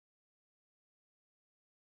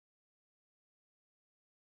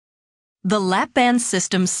The lap band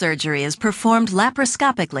system surgery is performed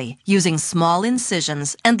laparoscopically using small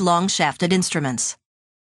incisions and long-shafted instruments.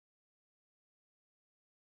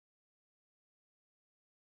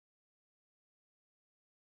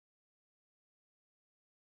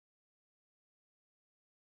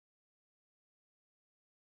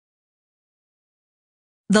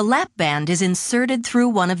 The lap band is inserted through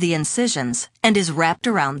one of the incisions and is wrapped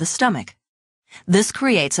around the stomach. This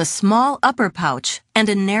creates a small upper pouch and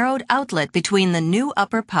a narrowed outlet between the new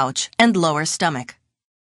upper pouch and lower stomach.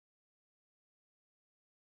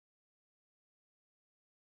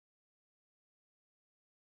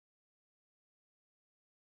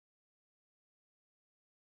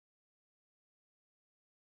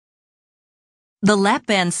 The lap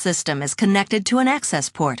band system is connected to an access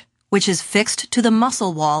port, which is fixed to the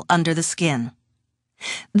muscle wall under the skin.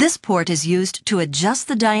 This port is used to adjust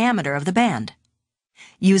the diameter of the band.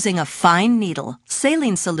 Using a fine needle,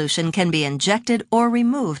 saline solution can be injected or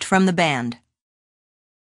removed from the band.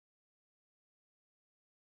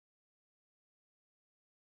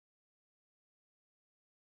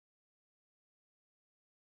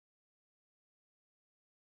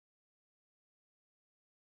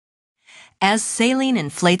 As saline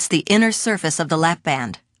inflates the inner surface of the lap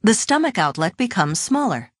band, the stomach outlet becomes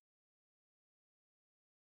smaller.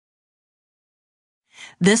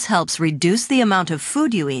 This helps reduce the amount of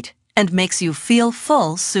food you eat and makes you feel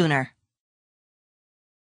full sooner.